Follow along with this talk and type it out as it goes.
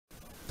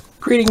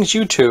Greetings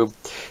YouTube.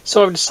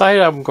 So I've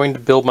decided I'm going to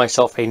build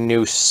myself a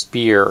new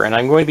spear, and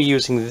I'm going to be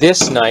using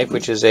this knife,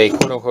 which is a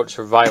quote-unquote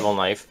survival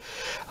knife.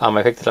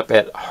 I picked it up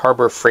at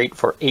Harbor Freight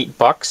for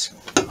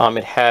 $8.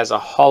 It has a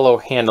hollow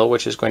handle,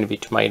 which is going to be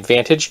to my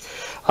advantage.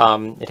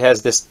 It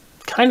has this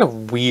kind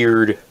of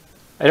weird,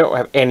 I don't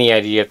have any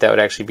idea if that would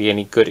actually be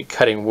any good at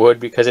cutting wood,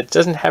 because it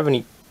doesn't have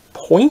any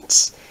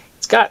points.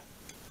 It's got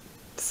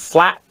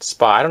flat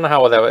spot. I don't know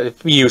how that would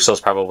be useless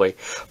probably,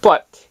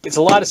 but it's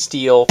a lot of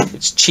steel,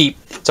 it's cheap,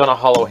 it's on a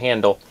hollow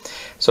handle.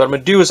 So what I'm going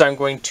to do is I'm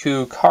going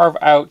to carve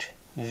out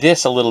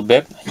this a little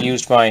bit. I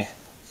used my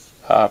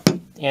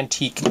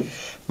antique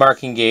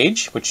marking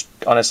gauge, which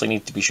honestly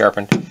needs to be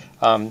sharpened,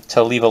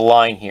 to leave a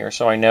line here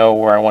so I know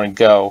where I want to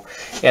go.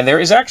 And there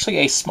is actually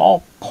a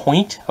small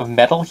point of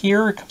metal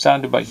here. It comes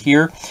down to about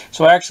here.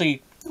 So I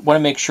actually want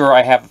to make sure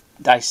I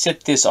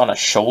sit this on a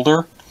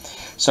shoulder.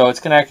 So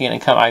it's going to actually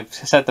come. I've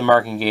set the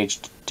marking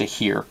gauge to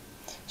here,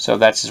 so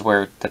that's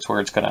where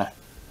it's going to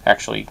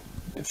actually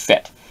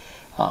fit.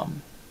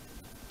 And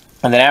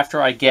then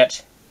after I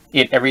get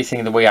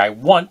everything the way I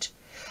want,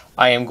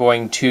 I am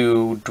going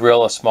to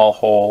drill a small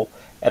hole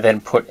and then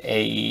put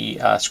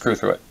a screw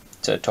through it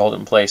to hold it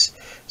in place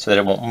so that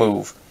it won't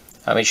move.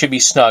 It should be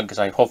snug because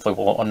I hopefully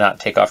will not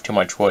take off too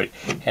much wood.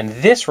 And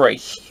this right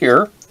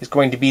here is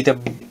going to be the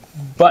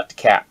butt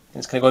cap.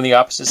 It's going to go on the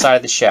opposite side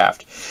of the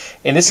shaft.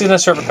 And this is going to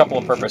serve a couple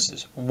of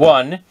purposes.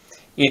 One,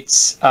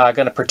 it's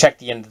going to protect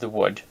the end of the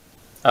wood.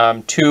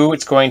 Two,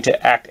 it's going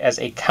to act as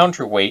a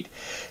counterweight.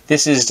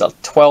 This is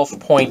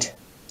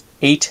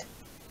 12.8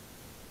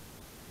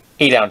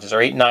 ounces,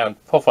 or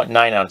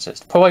 12.9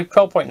 ounces.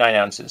 12.9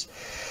 ounces.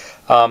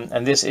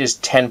 And this is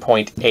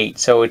 10.8.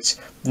 So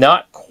it's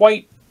not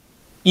quite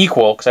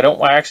equal, because I don't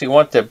want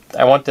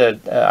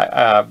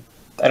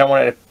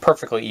it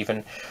perfectly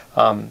even.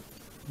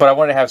 But I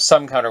wanted to have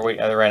some counterweight at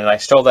the other end, and I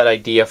stole that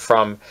idea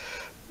from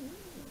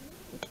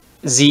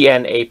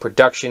ZNA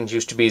Productions,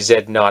 used to be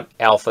Z Not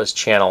Alpha's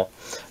channel.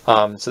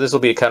 So this will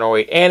be a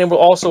counterweight, and it will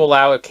also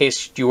allow, in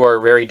case you are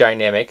very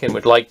dynamic and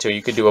would like to,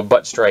 you could do a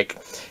butt strike,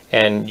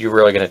 and you're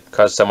really going to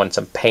cause someone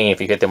some pain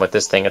if you hit them with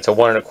this thing. It's a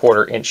 1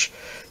 1/4 inch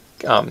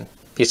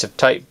piece of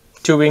tight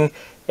tubing,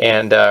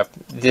 and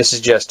this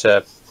is just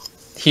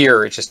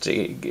here.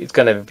 It's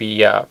going to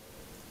be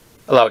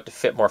allow it to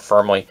fit more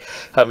firmly.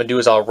 What I'm going to do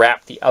is I'll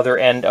wrap the other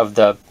end of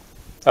the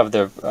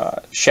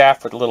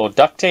shaft with a little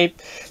duct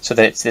tape so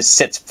that this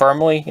sits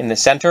firmly in the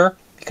center,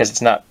 because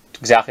it's not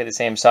exactly the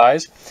same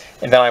size.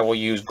 And then I will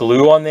use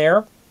glue on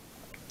there.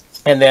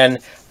 And then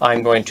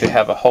I'm going to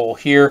have a hole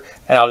here,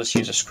 and I'll just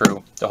use a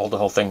screw to hold the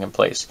whole thing in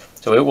place.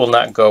 So it will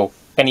not go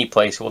any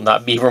place. It will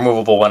not be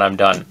removable when I'm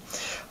done.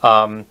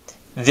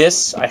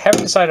 This, I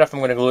haven't decided if I'm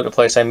going to glue it in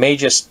place. I may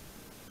just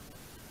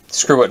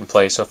screw it in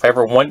place, so if I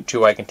ever want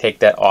to, I can take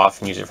that off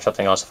and use it for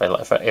something else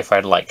if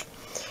I'd like.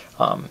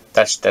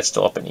 That's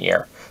still up in the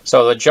air.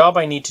 So the job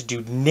I need to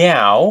do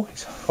now,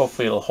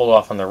 hopefully it'll hold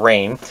off on the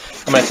rain.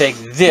 I'm going to take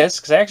this,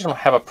 because I actually don't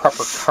have a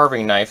proper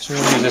carving knife, so I'm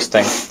going to use this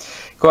thing.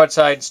 Go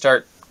outside and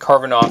start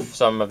carving off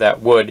some of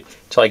that wood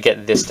until I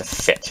get this to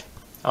fit.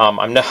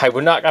 I'm not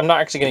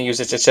actually going to use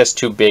this. It's just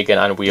too big and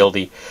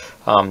unwieldy.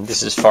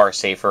 This is far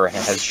safer and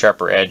has a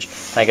sharper edge,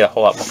 and I get a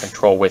whole lot more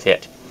control with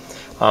it.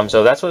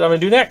 So that's what I'm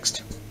going to do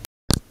next.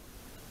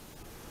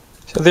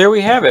 So there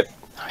we have it.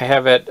 I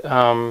have it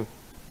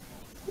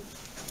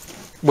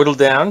whittled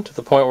down to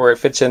the point where it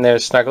fits in there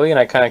snugly, and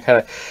I kind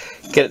of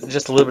get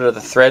just a little bit of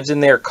the threads in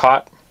there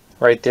caught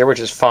right there, which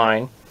is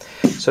fine.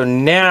 So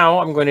now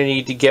I'm going to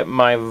need to get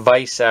my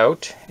vise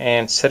out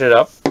and set it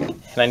up,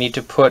 and I need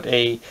to put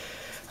I've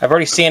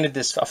already sanded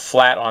a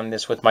flat on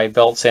this with my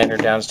belt sander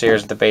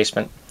downstairs in the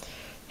basement,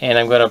 and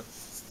I'm going to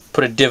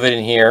put a divot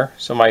in here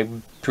so my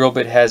drill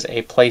bit has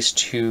a place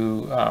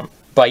to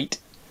bite.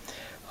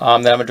 Then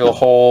I'm going to drill a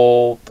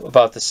hole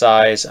about the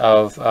size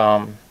of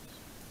a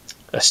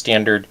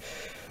standard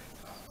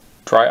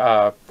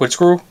wood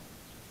screw.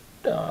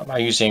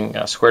 I'm using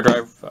square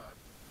drive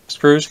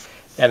screws,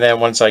 and then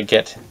once I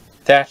get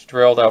that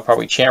drilled, I'll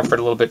probably chamfer it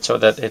a little bit so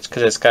that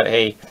because it's got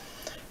a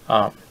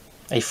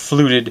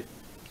fluted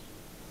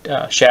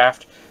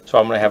shaft, so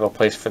I'm going to have a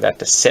place for that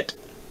to sit.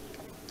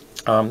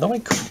 Though I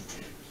could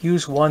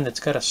use one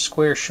that's got a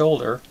square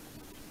shoulder.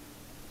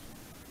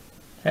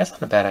 That's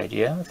not a bad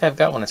idea. I think I've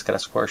got one that's got a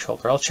square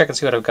shoulder. I'll check and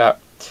see what I've got.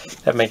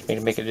 That might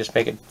make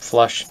it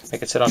flush,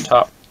 make it sit on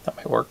top. That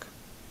might work.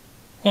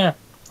 Yeah,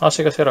 I'll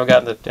check and see what I've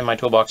got in my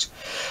toolbox.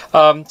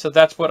 So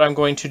that's what I'm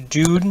going to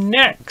do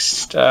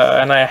next.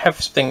 And I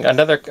have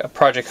another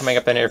project coming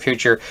up in the near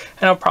future,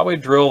 and I'll probably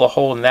drill a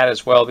hole in that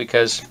as well,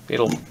 because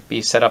it'll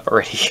be set up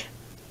already.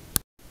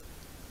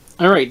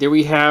 All right, there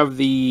we have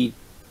the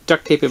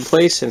duct tape in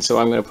place, and so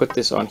I'm going to put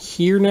this on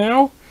here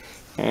now,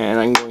 and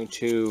I'm going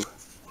to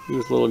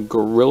use a little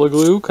Gorilla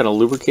Glue, kind of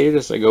lubricate it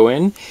as I go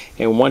in,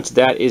 and once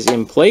that is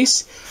in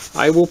place,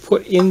 I will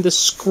put in the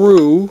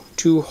screw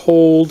to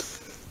hold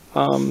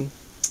the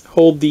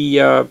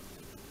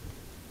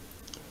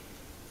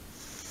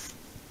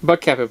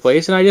butt cap in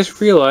place. And I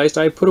just realized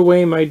I put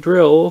away my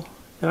drill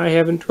and I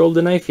haven't drilled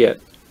the knife yet.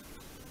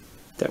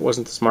 That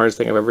wasn't the smartest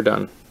thing I've ever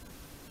done.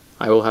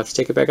 I will have to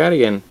take it back out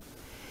again.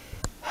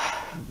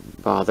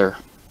 Bother.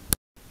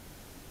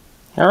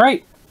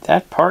 Alright,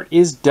 that part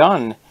is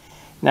done.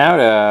 Now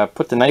to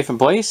put the knife in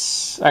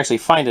place, actually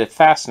find a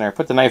fastener,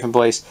 put the knife in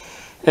place,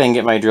 and then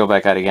get my drill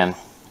back out again.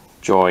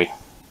 Joy.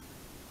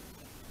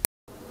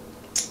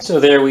 So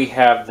there we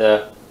have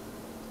the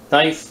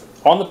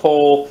knife on the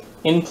pole,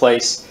 in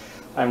place.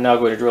 I'm now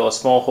going to drill a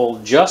small hole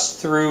just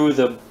through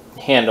the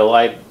handle.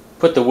 I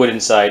put the wood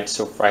inside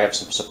so I have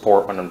some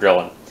support when I'm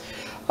drilling.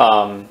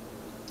 And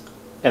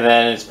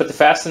then just put the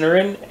fastener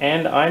in,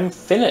 and I'm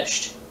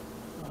finished.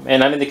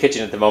 And I'm in the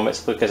kitchen at the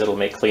moment because it'll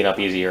make cleanup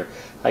easier.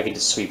 I can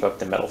just sweep up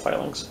the metal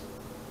filings.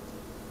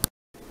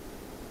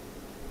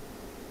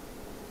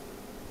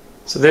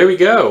 So there we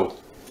go.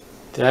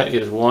 That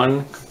is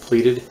one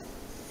completed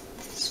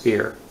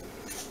spear.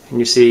 And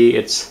you see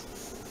it's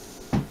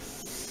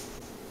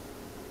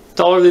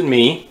taller than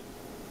me.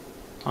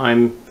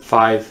 I'm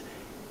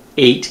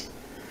 5'8",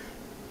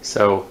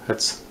 so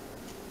that's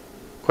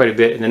quite a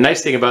bit. And the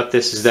nice thing about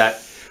this is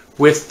that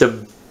with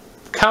the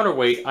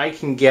counterweight, I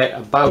can get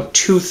about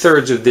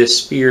 2/3 of this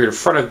spear in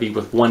front of me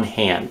with one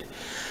hand.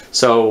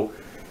 So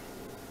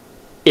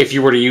if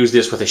you were to use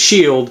this with a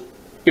shield,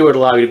 it would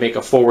allow you to make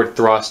a forward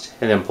thrust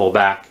and then pull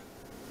back.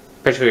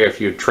 Particularly if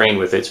you train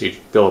with it, so you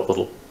build up a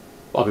little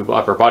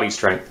upper body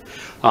strength,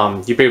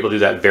 you'd be able to do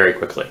that very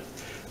quickly.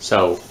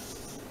 So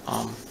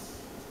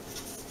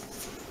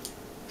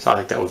I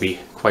think that would be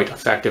quite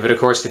effective. And of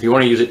course, if you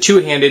want to use it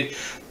two-handed,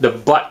 the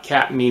butt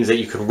cap means that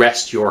you can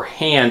rest your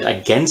hand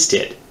against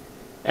it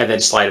and then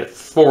slide it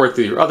forward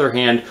through your other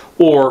hand,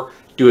 or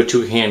do a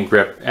two-hand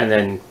grip and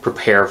then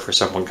prepare for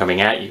someone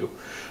coming at you.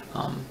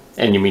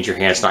 And you mean your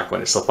hand's not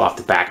going to slip off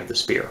the back of the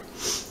spear,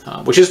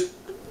 which is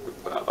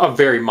a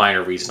very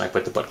minor reason I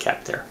put the butt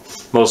cap there.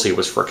 Mostly it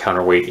was for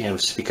counterweight, and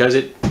it's because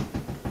it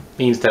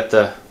means that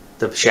the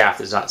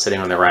shaft is not sitting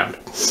on the round,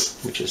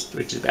 which is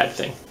a bad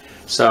thing.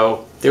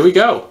 So there we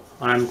go.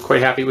 I'm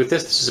quite happy with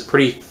this. This is a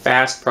pretty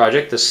fast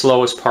project. The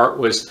slowest part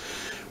was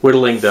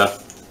whittling the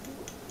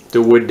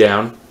wood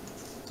down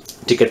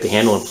to get the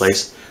handle in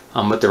place,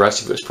 but the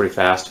rest of it was pretty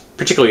fast.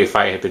 Particularly if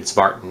I had been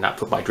smart and not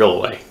put my drill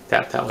away,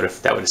 that would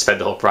have sped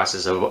the whole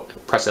process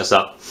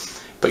up.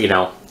 But you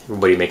know,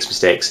 everybody makes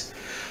mistakes.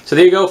 So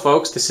there you go,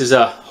 folks. This is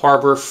a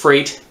Harbor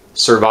Freight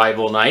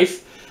survival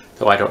knife,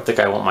 though I don't think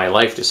I want my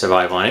life to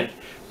survive on it.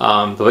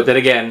 But then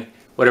again,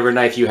 whatever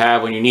knife you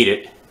have when you need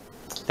it,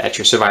 that's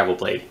your survival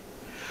blade.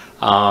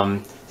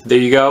 There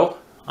you go.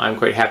 I'm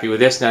quite happy with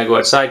this. Now I go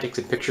outside, take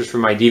some pictures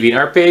from my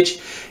DeviantArt page,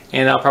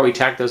 and I'll probably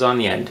tack those on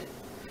the end.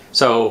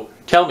 So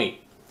tell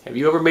me, have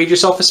you ever made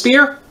yourself a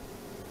spear?